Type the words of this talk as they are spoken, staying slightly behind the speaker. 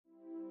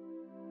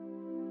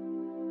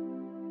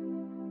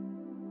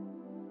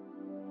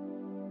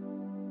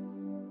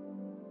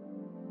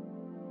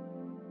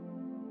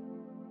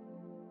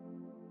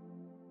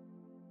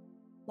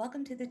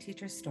Welcome to The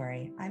Teacher's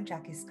Story. I'm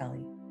Jackie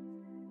Scully.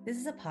 This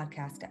is a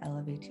podcast to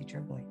elevate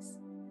teacher voice.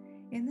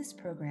 In this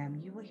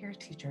program, you will hear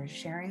teachers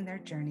sharing their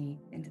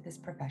journey into this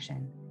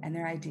profession and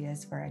their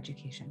ideas for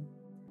education.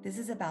 This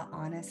is about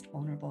honest,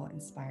 vulnerable,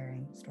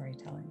 inspiring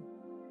storytelling.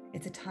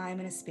 It's a time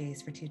and a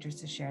space for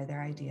teachers to share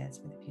their ideas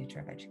for the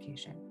future of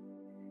education.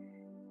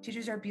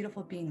 Teachers are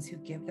beautiful beings who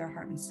give their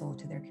heart and soul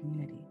to their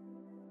community.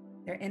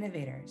 They're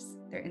innovators,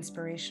 they're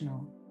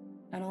inspirational,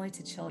 not only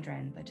to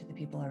children, but to the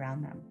people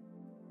around them.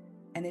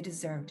 And they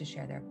deserve to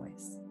share their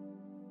voice.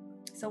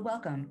 So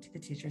welcome to The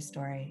Teacher's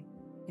Story.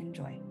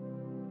 Enjoy.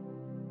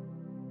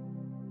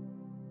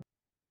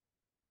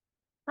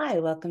 Hi,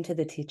 welcome to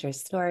The Teacher's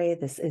Story.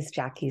 This is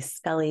Jackie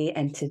Scully,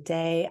 and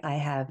today I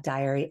have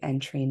diary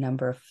entry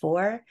number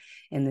 4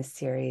 in the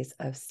series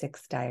of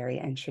 6 diary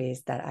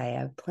entries that I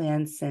have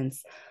planned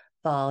since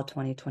fall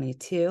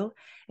 2022.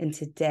 And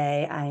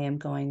today I am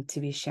going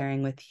to be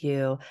sharing with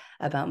you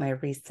about my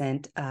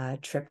recent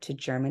trip to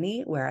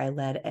Germany, where I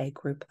led a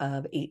group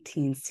of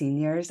 18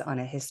 seniors on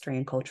a history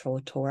and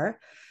cultural tour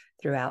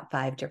throughout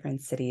 5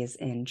 different cities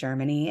in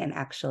Germany, and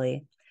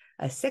actually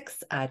a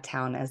 6th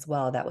town as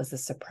well that was a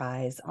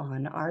surprise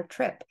on our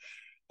trip.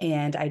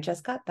 And I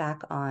just got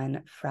back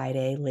on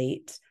Friday,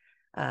 late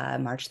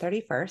March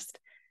 31st.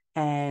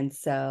 And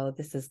so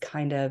this is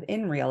kind of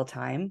in real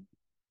time.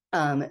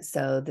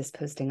 So this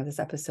posting of this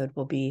episode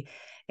will be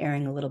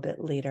airing a little bit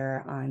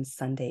later on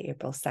Sunday,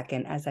 April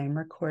 2nd, as I'm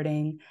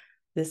recording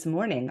this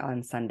morning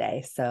on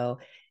Sunday. So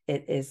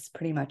it is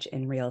pretty much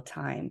in real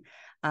time.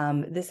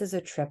 This is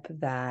a trip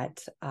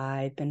that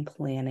I've been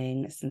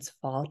planning since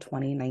fall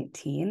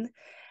 2019.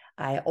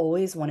 I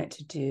always wanted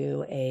to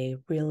do a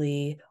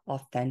really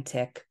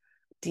authentic,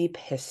 deep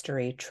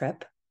history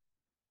trip.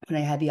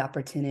 When I had the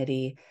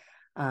opportunity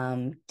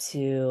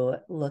to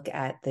look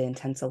at the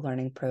intensive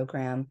learning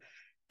program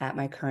at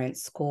my current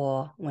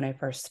school, when I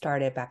first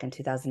started back in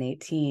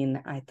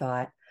 2018, I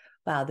thought,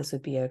 wow, this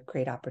would be a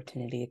great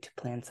opportunity to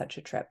plan such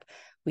a trip.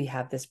 We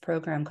have this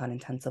program called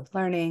intensive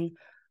learning,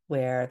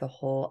 where the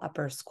whole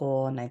upper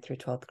school, 9th through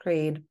 12th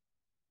grade,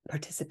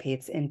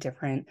 participates in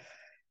different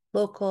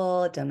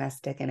local,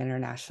 domestic, and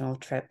international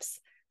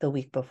trips the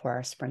week before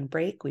our spring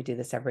break. We do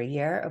this every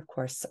year. Of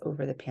course,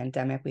 over the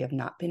pandemic, we have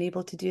not been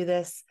able to do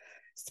this.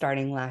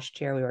 Starting last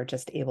year, we were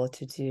just able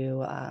to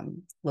do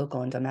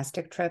local and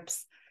domestic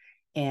trips.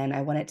 And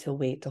I wanted to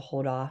wait to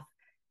hold off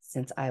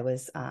since I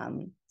was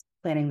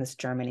planning this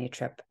Germany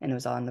trip, and it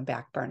was on the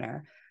back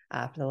burner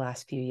for the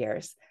last few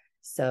years.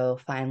 So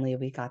finally,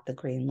 we got the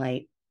green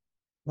light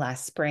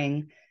last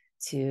spring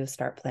to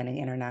start planning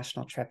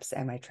international trips,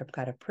 and my trip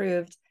got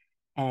approved.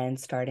 And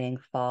starting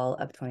fall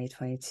of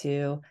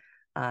 2022,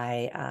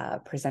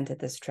 I presented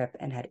this trip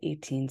and had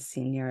 18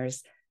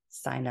 seniors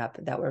sign up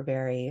that were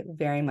very,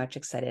 very much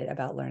excited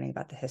about learning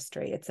about the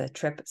history. It's a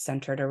trip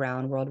centered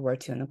around World War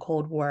II and the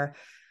Cold War,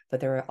 but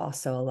there were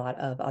also a lot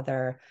of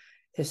other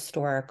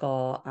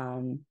historical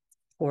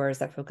tours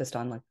that focused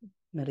on like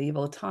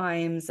medieval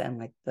times and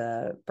like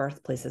the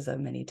birthplaces of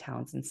many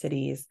towns and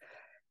cities,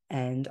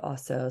 and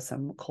also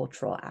some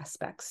cultural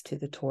aspects to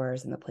the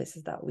tours and the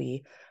places that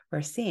we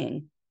were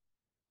seeing.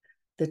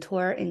 The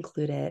tour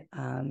included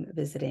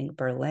visiting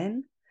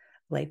Berlin,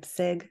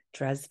 Leipzig,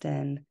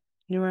 Dresden,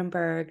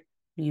 Nuremberg,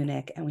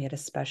 Munich, and we had a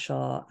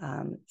special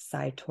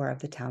side tour of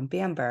the town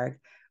Bamberg,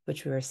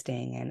 which we were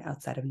staying in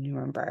outside of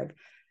Nuremberg.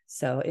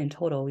 So in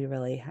total, we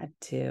had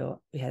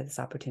this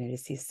opportunity to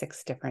see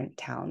 6 different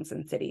towns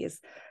and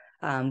cities.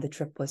 The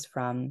trip was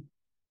from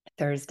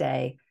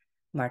Thursday,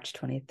 March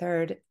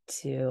 23rd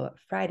to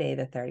Friday,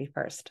 the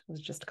 31st. It was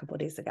just a couple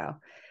of days ago.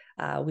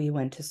 We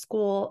went to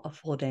school a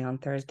full day on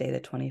Thursday, the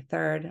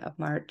 23rd of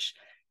March,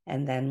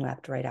 and then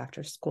left right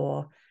after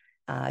school.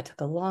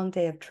 Took a long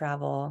day of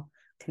travel,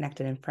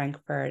 connected in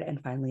Frankfurt,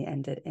 and finally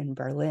ended in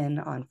Berlin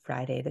on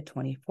Friday, the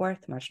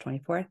 24th, March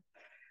 24th.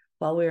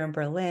 While we were in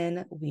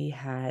Berlin, we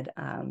had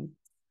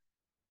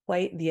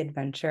quite the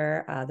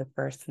adventure. The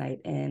first night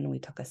in, we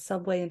took a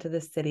subway into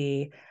the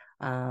city,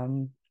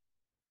 pouring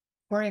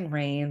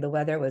rain. The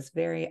weather was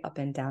very up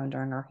and down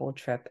during our whole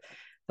trip,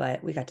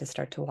 but we got to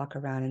start to walk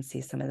around and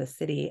see some of the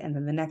city. And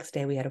then the next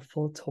day, we had a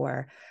full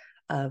tour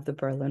of the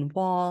Berlin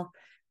Wall,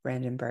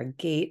 Brandenburg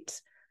Gate,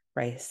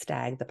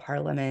 Reichstag, the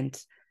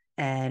parliament,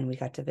 and we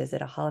got to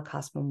visit a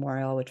Holocaust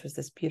Memorial, which was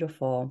this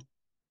beautiful,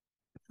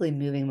 really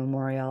moving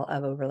memorial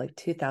of over like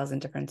 2,000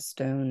 different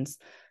stones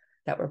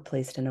that were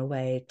placed in a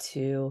way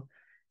to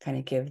kind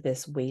of give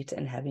this weight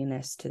and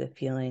heaviness to the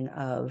feeling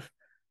of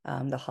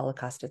the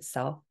Holocaust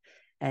itself.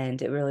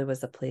 And it really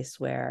was a place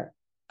where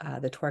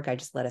the tour guide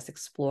just let us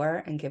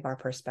explore and give our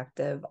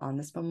perspective on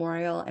this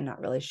memorial, and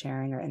not really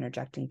sharing or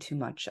interjecting too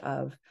much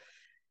of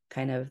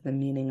kind of the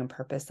meaning and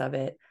purpose of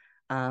it.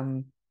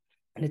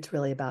 And it's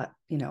really about,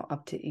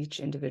 up to each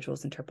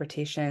individual's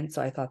interpretation.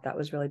 So I thought that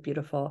was really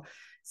beautiful.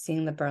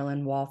 Seeing the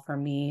Berlin Wall for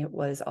me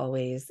was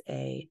always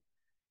a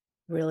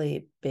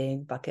really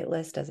big bucket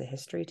list as a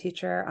history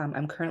teacher.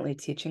 I'm currently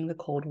teaching the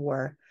Cold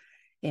War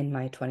in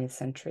my 20th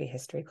century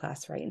history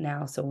class right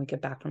now. So when we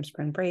get back from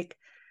spring break,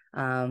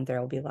 there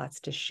will be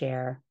lots to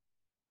share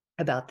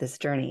about this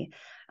journey.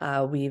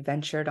 We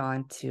ventured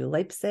on to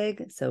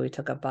Leipzig. So we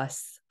took a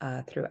bus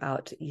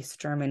throughout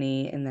East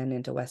Germany and then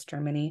into West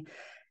Germany.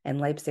 And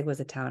Leipzig was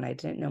a town I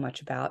didn't know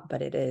much about,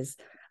 but it is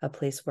a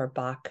place where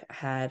Bach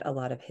had a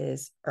lot of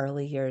his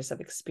early years of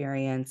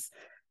experience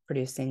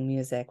producing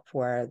music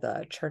for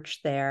the church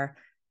there,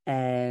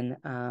 and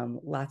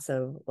lots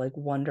of like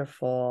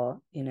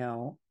wonderful,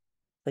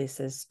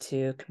 places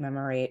to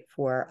commemorate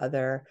for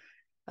other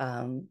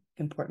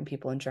important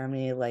people in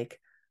Germany, like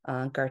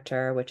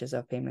Goethe, which is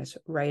a famous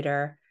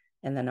writer.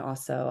 And then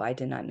also, I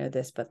did not know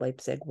this, but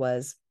Leipzig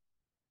was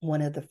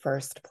one of the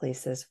first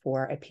places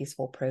for a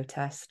peaceful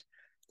protest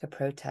to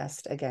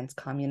protest against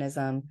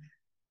communism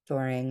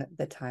during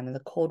the time of the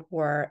Cold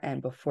War.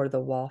 And before the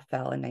wall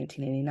fell in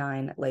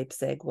 1989,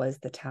 Leipzig was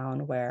the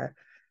town where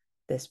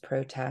this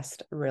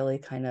protest really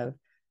kind of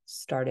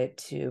started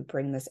to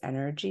bring this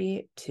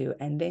energy to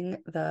ending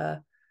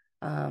the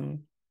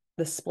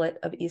split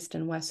of East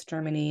and West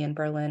Germany and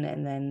Berlin.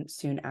 And then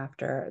soon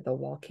after, the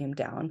wall came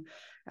down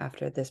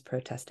after this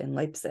protest in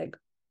Leipzig.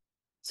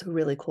 So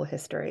really cool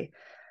history.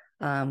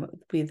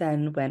 We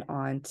then went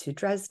on to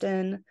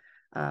Dresden,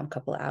 a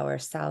couple of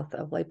hours south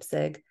of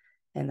Leipzig.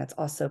 And that's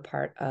also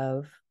part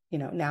of,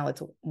 now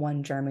it's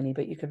one Germany,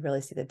 but you could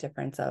really see the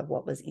difference of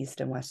what was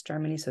East and West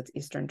Germany. So it's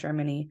Eastern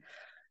Germany.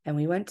 And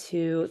we went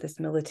to this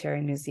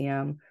military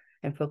museum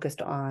and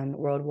focused on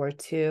World War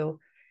II.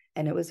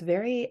 And it was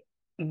very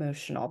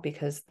emotional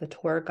because the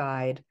tour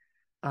guide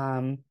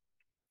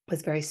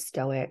was very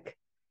stoic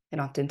and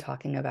often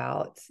talking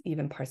about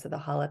even parts of the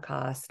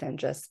Holocaust and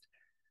just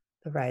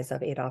the rise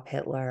of Adolf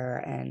Hitler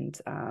and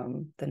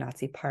the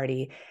Nazi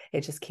Party.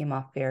 It just came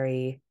off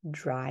very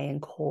dry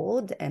and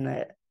cold, and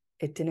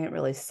it didn't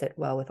really sit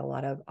well with a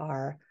lot of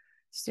our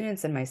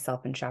students and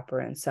myself and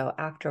chaperones. So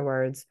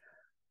afterwards,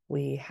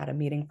 we had a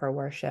meeting for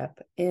worship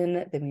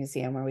in the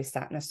museum where we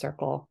sat in a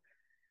circle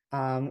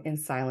in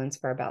silence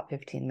for about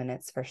 15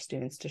 minutes for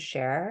students to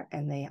share.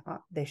 And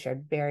they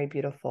shared very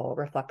beautiful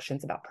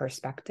reflections about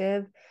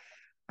perspective,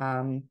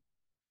 and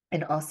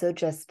also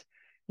just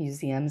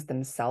museums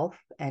themselves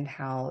and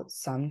how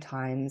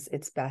sometimes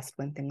it's best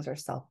when things are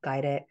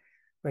self-guided,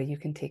 where you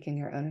can take in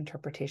your own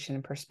interpretation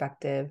and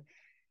perspective.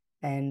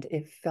 And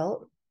it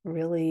felt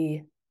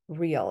really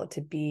real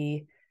to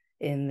be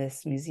in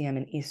this museum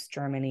in East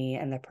Germany,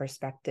 and the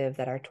perspective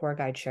that our tour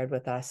guide shared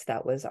with us,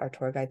 that was our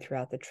tour guide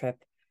throughout the trip,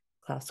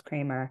 Klaus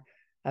Kramer,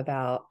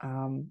 about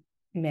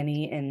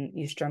many in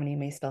East Germany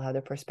may still have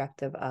the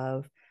perspective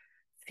of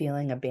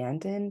feeling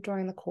abandoned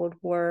during the Cold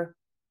War,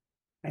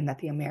 and that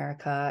the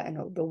America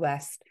and the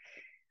West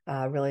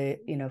really,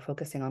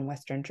 focusing on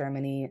Western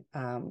Germany,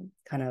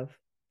 kind of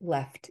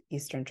left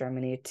Eastern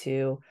Germany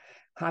to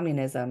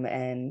communism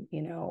and,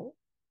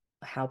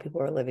 how people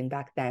were living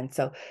back then.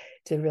 So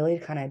to really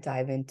kind of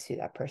dive into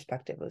that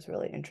perspective was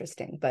really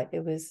interesting. But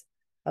it was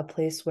a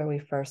place where we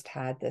first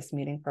had this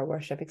meeting for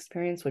worship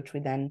experience, which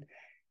we then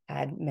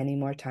had many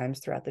more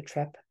times throughout the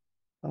trip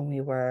when we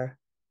were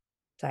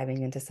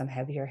diving into some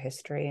heavier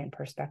history and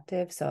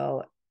perspective.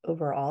 So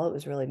overall, it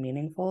was really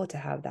meaningful to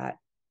have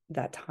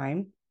that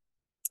time.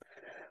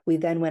 We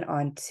then went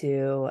on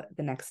to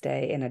the next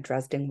day in a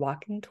Dresden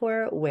walking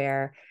tour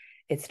where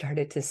it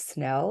started to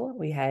snow.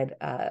 We had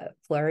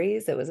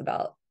flurries. It was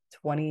about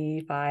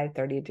 25,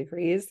 30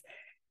 degrees.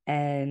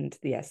 And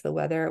yes, the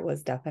weather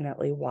was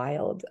definitely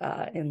wild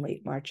in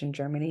late March in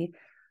Germany.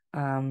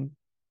 And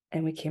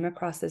we came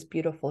across this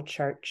beautiful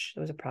church. It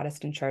was a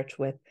Protestant church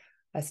with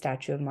a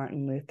statue of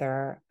Martin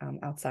Luther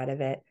outside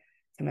of it,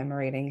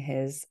 commemorating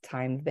his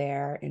time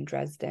there in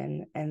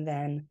Dresden. And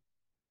then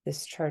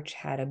this church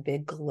had a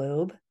big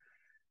globe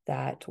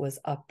that was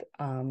up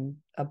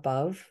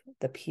above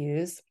the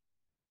pews,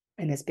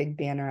 and this big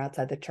banner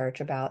outside the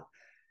church about,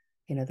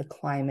 the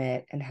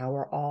climate and how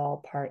we're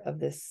all part of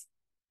this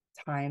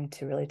time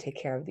to really take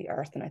care of the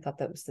earth. And I thought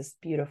that was this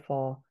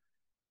beautiful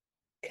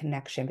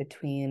connection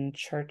between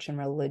church and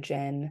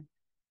religion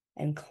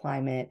and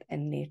climate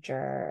and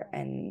nature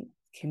and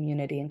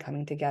community and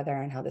coming together,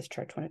 and how this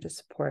church wanted to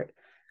support,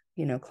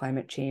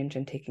 climate change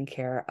and taking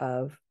care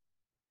of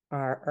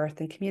our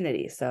earth and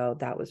community. So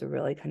that was a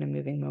really kind of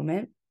moving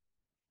moment.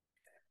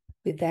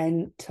 We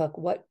then took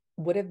what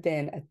would have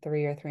been a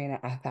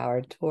 3.5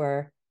 hour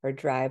tour or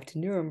drive to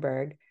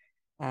Nuremberg.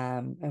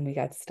 And we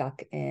got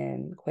stuck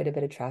in quite a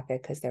bit of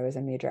traffic because there was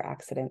a major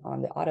accident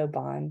on the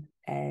Autobahn.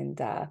 And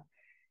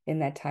in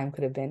that time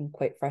could have been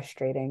quite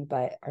frustrating,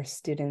 but our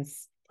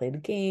students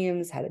played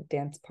games, had a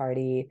dance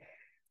party,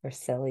 were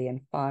silly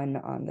and fun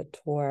on the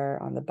tour,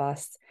 on the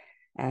bus.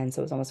 And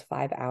so it was almost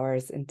 5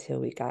 hours until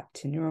we got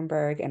to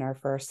Nuremberg. And our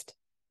first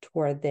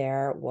tour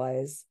there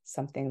was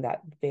something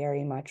that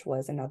very much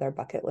was another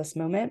bucket list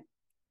moment.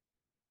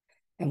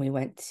 And we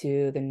went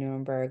to the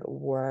Nuremberg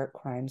War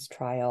Crimes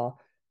Trial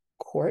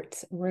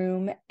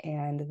courtroom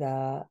and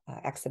the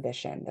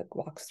exhibition that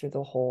walks through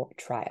the whole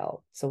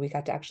trial. So we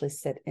got to actually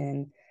sit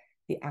in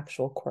the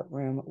actual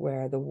courtroom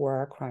where the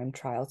war crime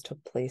trials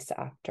took place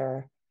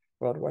after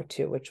World War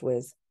II, which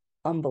was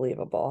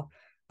unbelievable,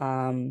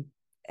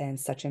 and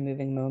such a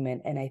moving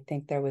moment. And I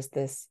think there was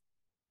this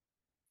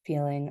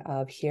feeling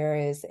of here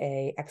is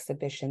a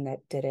exhibition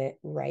that did it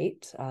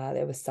right.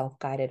 It was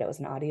self-guided. It was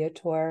an audio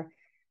tour,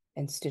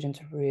 and students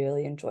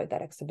really enjoyed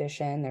that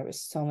exhibition. There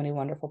was so many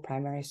wonderful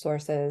primary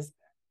sources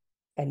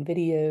and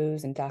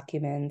videos and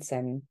documents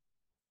and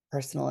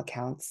personal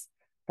accounts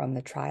from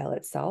the trial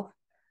itself.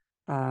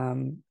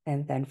 And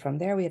then from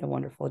there, we had a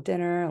wonderful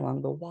dinner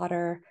along the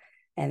water.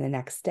 And the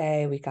next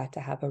day, we got to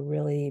have a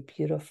really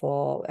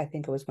beautiful, I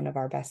think it was one of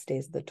our best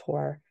days of the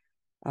tour,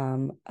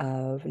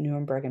 of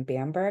Nuremberg and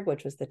Bamberg,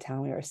 which was the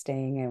town we were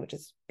staying in, which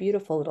is a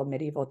beautiful little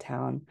medieval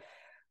town.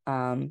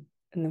 And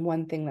then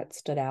one thing that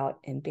stood out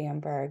in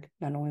Bamberg,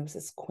 not only was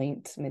this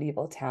quaint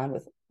medieval town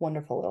with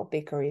wonderful little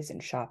bakeries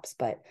and shops,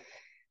 but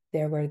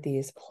there were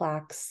these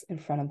plaques in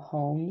front of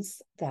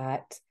homes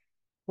that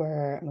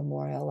were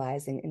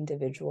memorializing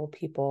individual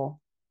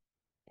people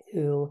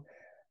who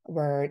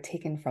were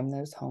taken from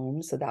those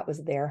homes. So that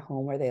was their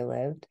home where they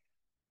lived,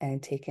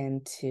 and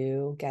taken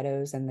to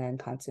ghettos and then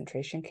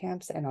concentration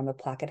camps. And on the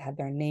plaque, it had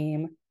their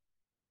name,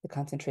 the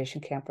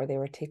concentration camp where they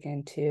were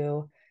taken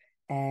to.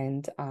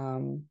 And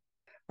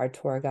our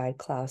tour guide,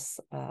 Klaus,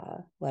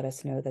 let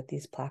us know that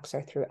these plaques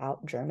are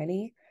throughout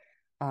Germany,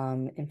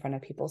 in front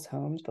of people's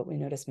homes, but we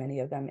noticed many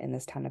of them in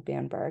this town of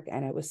Bamberg.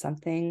 And it was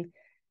something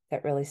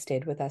that really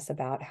stayed with us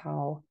about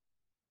how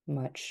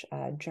much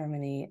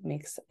Germany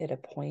makes it a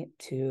point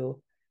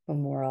to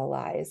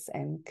memorialize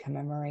and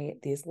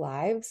commemorate these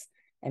lives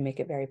and make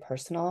it very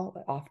personal.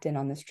 Often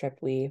on this trip,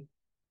 we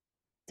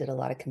did a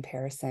lot of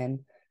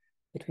comparison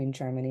between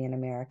Germany and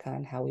America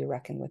and how we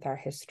reckon with our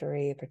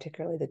history,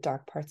 particularly the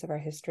dark parts of our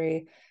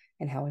history,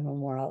 and how we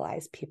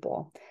memorialize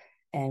people.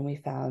 And we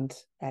found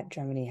that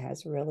Germany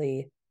has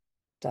really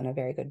done a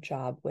very good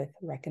job with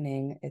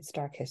reckoning its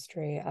dark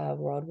history of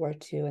World War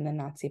II and the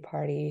Nazi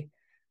Party,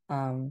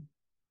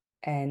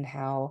 and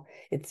how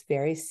it's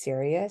very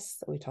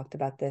serious. We talked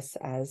about this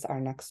as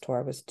our next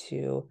tour was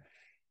to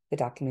the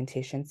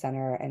documentation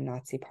center and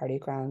Nazi Party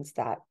grounds,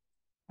 that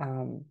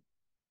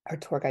our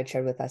tour guide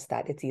shared with us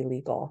that it's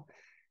illegal.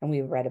 And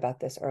we read about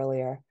this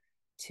earlier,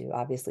 to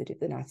obviously do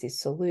the Nazi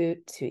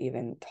salute, to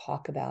even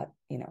talk about,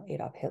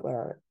 Adolf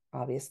Hitler,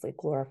 obviously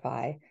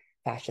glorify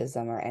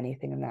fascism or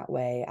anything in that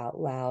way out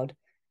loud.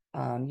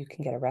 You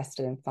can get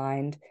arrested and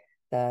fined.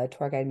 The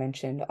tour guide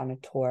mentioned on a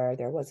tour,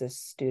 there was a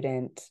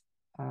student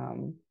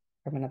from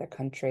another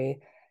country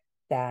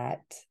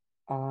that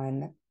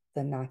on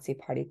the Nazi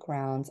Party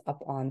grounds,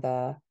 up on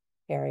the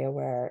area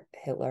where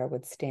Hitler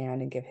would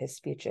stand and give his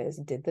speeches,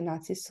 did the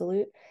Nazi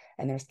salute.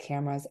 And there's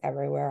cameras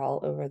everywhere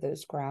all over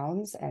those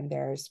grounds. And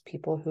there's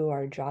people who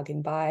are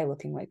jogging by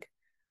looking like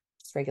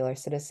just regular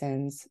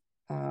citizens,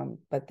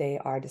 but they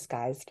are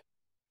disguised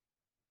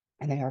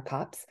and they are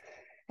cops.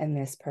 And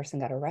this person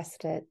got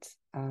arrested,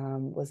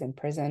 was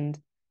imprisoned,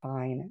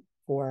 fined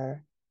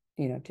for,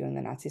 doing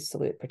the Nazi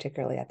salute,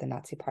 particularly at the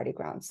Nazi Party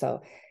grounds.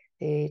 So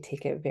they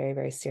take it very,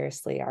 very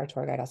seriously. Our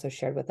tour guide also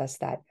shared with us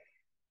that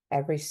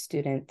every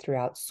student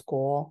throughout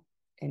school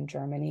in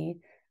Germany,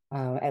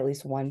 at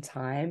least one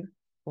time,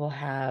 will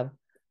have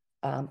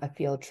a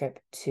field trip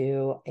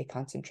to a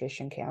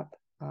concentration camp.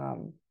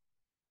 And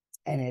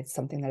it's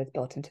something that is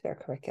built into their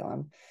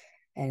curriculum.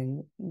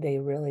 And they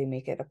really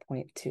make it a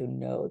point to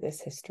know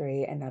this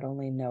history, and not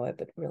only know it,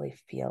 but really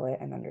feel it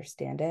and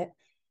understand it,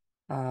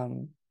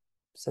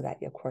 so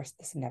that, of course,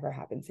 this never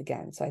happens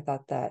again. So I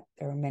thought that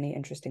there were many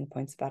interesting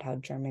points about how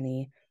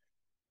Germany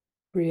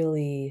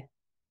really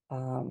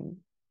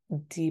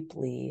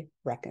deeply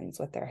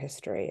reckons with their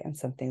history, and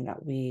something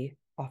that we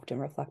often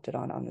reflected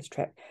on this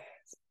trip.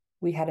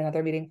 We had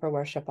another meeting for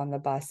worship on the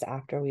bus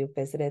after we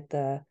visited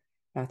the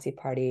Nazi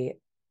Party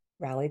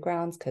rally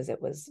grounds, because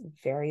it was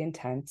very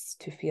intense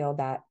to feel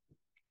that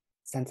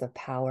sense of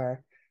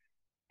power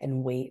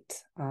and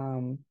weight.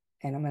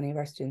 And many of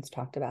our students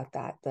talked about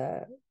that,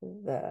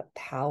 the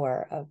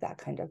power of that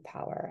kind of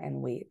power and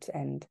weight,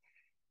 and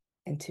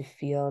to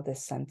feel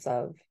this sense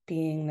of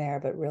being there,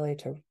 but really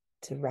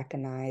to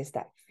recognize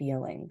that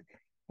feeling.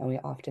 And we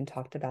often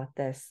talked about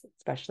this,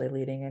 especially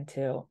leading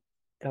into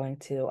going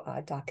to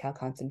Dachau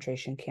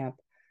Concentration Camp,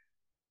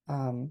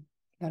 not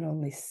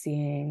only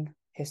seeing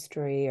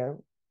history or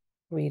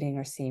reading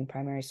or seeing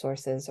primary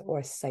sources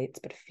or sites,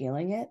 but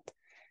feeling it.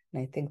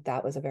 And I think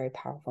that was a very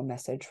powerful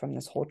message from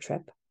this whole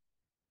trip.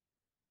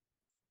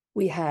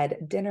 We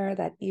had dinner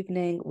that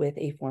evening with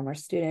a former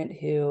student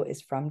who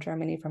is from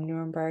Germany, from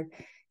Nuremberg,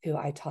 who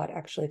I taught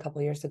actually a couple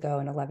of years ago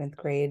in 11th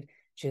grade.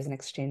 She was an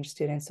exchange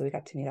student, so we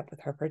got to meet up with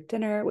her for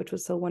dinner, which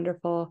was so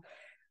wonderful.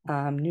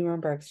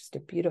 Nuremberg's just a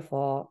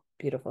beautiful,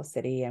 beautiful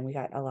city, and we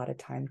got a lot of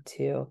time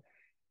to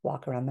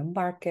walk around the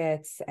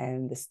markets,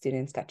 and the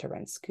students got to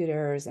rent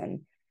scooters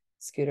and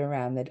scoot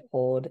around the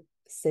old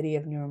city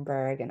of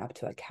Nuremberg and up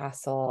to a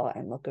castle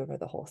and look over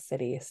the whole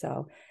city.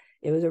 So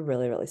it was a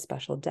really, really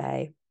special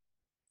day.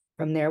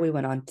 From there, we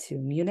went on to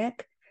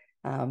Munich.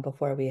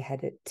 Before we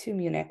headed to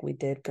Munich, we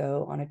did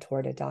go on a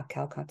tour to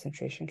Dachau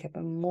Concentration Camp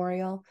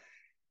Memorial.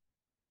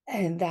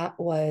 And that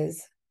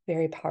was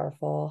very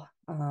powerful,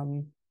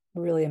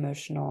 really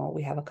emotional.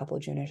 We have a couple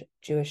of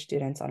Jewish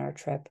students on our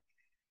trip.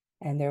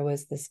 And there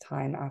was this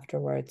time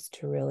afterwards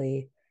to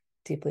really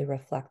deeply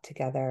reflect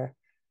together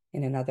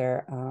in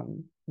another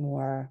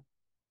more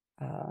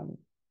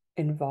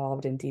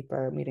involved and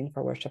deeper meeting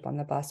for worship on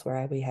the bus,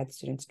 where we had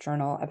students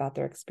journal about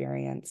their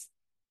experience,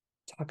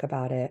 talk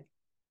about it,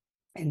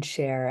 and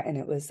share. And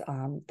it was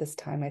this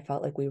time I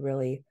felt like we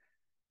really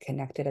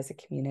connected as a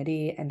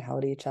community and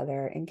held each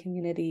other in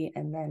community,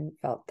 and then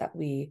felt that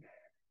we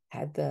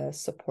had the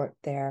support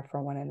there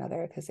for one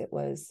another, because it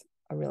was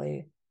a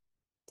really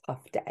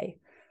tough day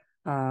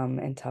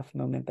and tough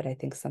moment, but I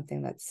think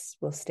something that's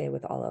will stay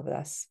with all of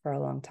us for a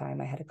long time.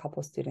 I had a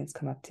couple students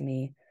come up to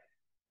me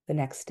the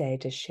next day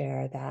to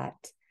share that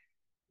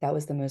that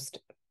was the most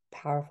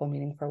powerful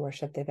meeting for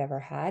worship they've ever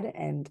had.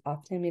 And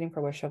often in meeting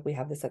for worship, we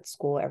have this at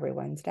school every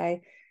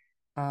Wednesday.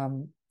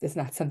 It's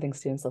not something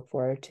students look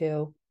forward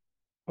to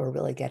or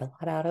really get a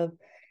lot out of.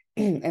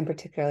 And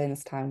particularly in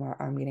this time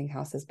where our meeting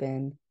house has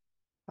been,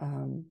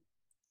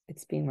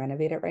 it's being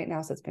renovated right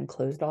now. So it's been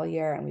closed all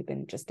year, and we've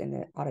been just in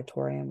the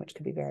auditorium, which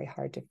could be very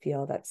hard to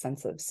feel that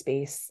sense of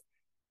space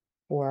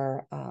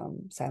for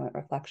silent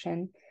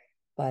reflection.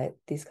 But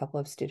these couple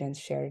of students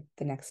shared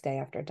the next day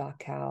after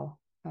Dachau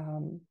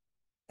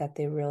that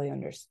they really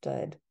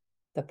understood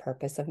the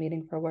purpose of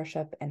meeting for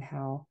worship, and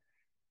how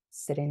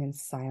sitting in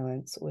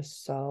silence was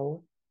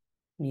so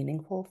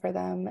meaningful for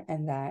them,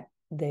 and that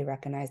they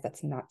recognize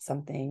that's not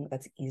something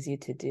that's easy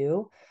to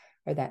do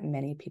or that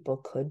many people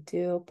could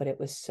do, but it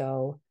was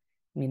so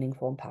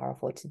meaningful and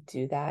powerful to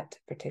do that,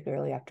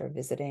 particularly after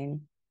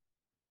visiting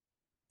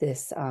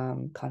this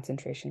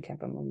concentration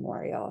camp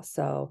memorial.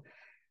 So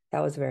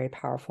that was a very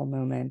powerful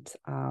moment.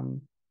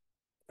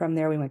 From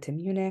there, we went to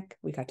Munich.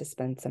 We got to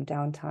spend some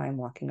downtime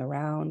walking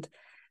around.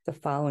 The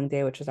following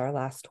day, which was our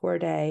last tour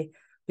day,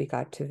 we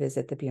got to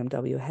visit the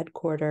BMW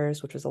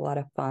headquarters, which was a lot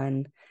of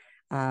fun.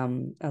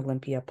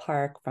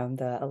 Olympiapark from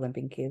the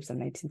Olympic Games of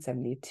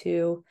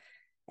 1972.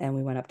 And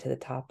we went up to the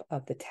top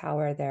of the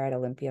tower there at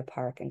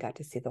Olympiapark and got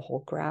to see the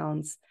whole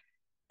grounds,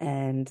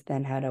 and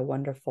then had a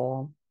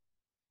wonderful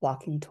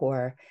walking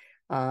tour,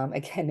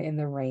 again in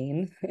the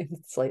rain and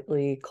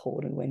slightly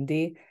cold and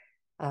windy,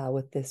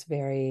 with this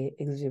very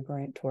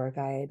exuberant tour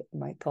guide,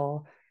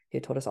 Michael, who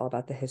told us all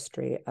about the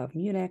history of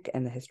Munich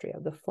and the history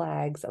of the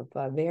flags of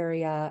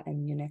Bavaria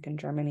and Munich and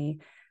Germany.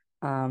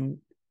 And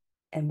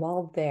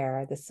while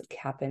there, this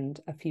happened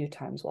a few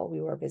times while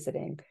we were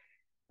visiting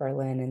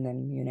Berlin and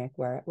then Munich,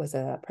 where it was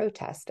a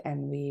protest.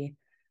 And we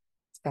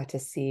got to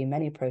see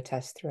many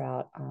protests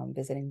throughout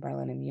visiting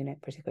Berlin and Munich,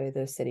 particularly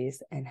those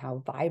cities, and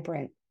how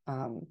vibrant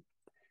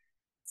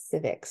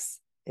civics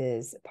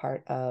is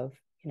part of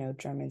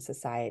German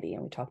society.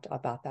 And we talked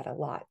about that a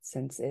lot,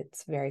 since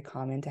it's very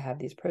common to have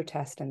these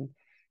protests, and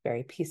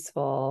very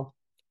peaceful,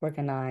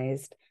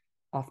 organized,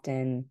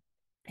 often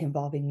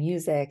involving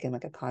music and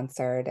like a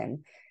concert,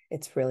 and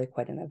it's really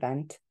quite an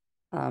event.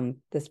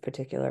 This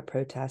particular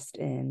protest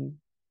in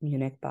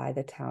Munich by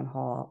the town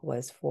hall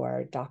was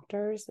for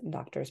doctors and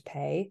doctors'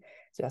 pay.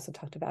 So we also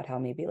talked about how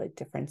maybe like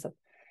difference of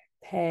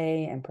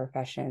pay and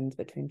professions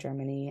between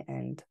Germany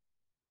and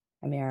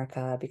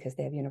America, because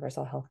they have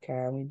universal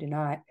healthcare and we do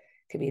not,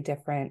 could be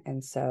different.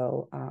 And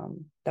so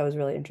that was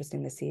really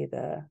interesting to see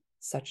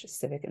such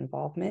civic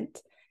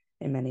involvement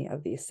in many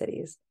of these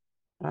cities.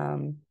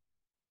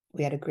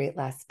 We had a great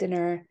last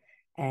dinner,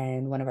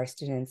 and one of our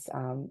students'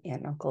 aunt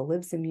and uncle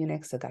lives in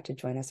Munich, so got to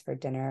join us for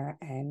dinner,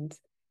 and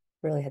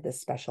really had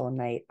this special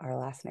night, our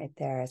last night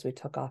there, as we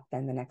took off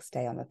then the next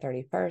day on the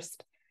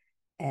 31st.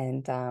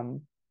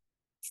 And,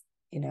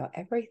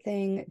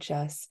 everything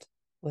just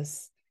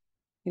was,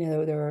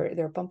 there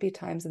were bumpy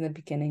times in the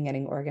beginning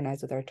getting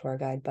organized with our tour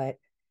guide, but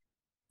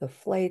the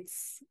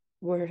flights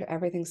were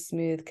everything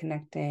smooth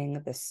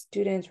connecting. The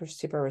students were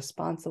super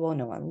responsible.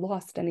 No one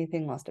lost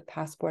anything, lost a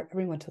passport.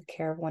 Everyone took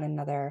care of one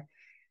another.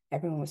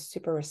 Everyone was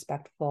super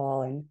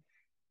respectful. And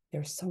there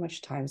were so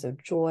much times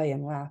of joy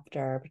and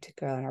laughter,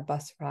 particularly on our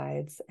bus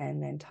rides,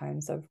 and then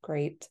times of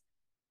great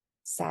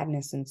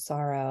sadness and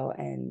sorrow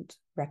and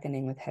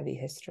reckoning with heavy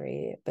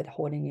history, but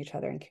holding each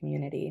other in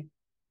community.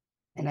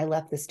 And I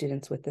left the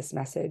students with this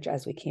message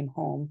as we came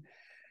home,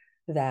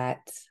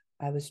 that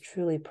I was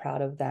truly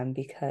proud of them,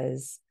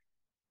 because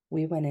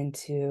we went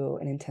into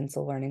an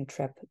intensive learning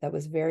trip that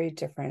was very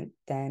different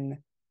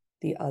than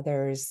the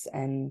others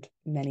and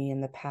many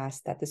in the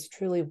past, that this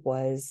truly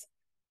was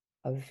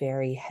a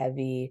very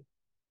heavy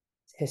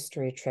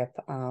history trip,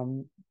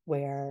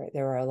 where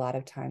there were a lot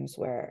of times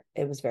where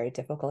it was very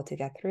difficult to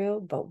get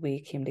through, but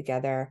we came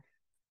together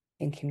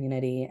in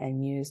community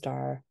and used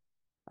our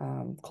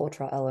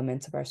cultural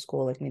elements of our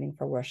school, like meeting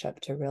for worship,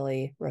 to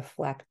really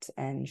reflect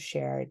and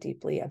share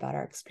deeply about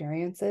our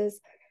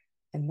experiences.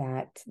 And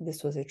that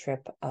this was a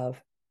trip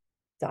of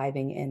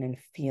diving in and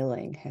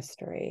feeling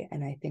history.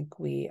 And I think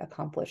we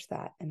accomplished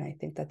that. And I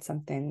think that's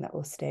something that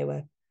will stay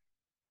with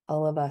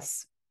all of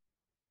us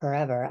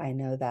forever. I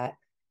know that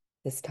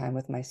this time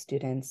with my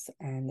students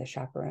and the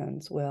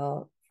chaperones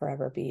will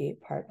forever be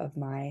part of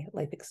my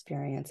life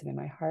experience and in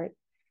my heart.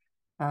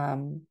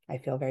 I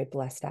feel very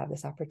blessed to have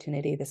this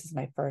opportunity. This is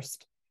my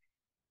first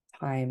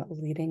time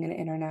leading an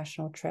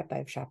international trip.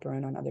 I've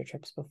chaperoned on other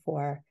trips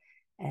before,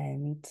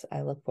 and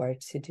I look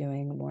forward to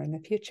doing more in the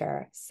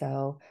future.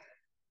 So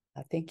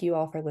thank you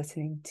all for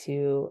listening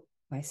to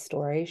my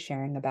story,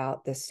 sharing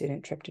about the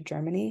student trip to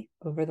Germany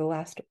over the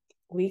last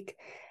week.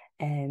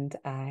 And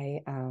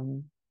I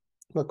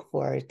look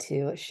forward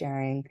to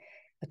sharing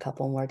a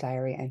couple more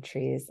diary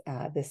entries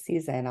this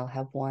season. I'll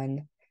have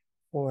one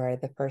for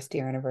the first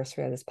year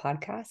anniversary of this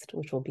podcast,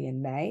 which will be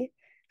in May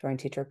during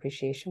Teacher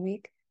Appreciation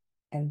Week.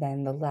 And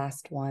then the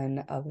last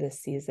one of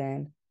this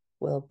season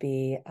will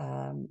be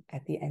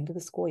at the end of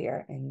the school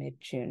year in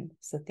mid-June.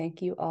 So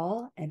thank you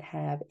all and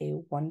have a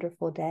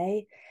wonderful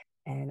day.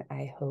 And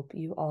I hope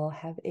you all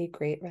have a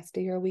great rest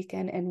of your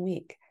weekend and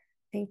week.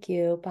 Thank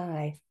you.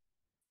 Bye.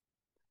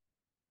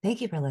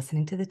 Thank you for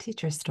listening to The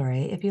Teacher's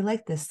Story. If you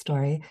like this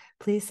story,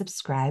 please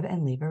subscribe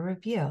and leave a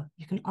review.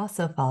 You can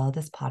also follow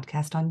this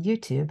podcast on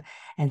YouTube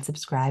and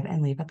subscribe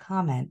and leave a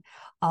comment.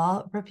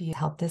 All reviews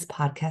help this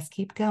podcast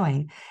keep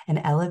going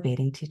and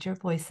elevating teacher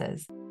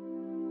voices.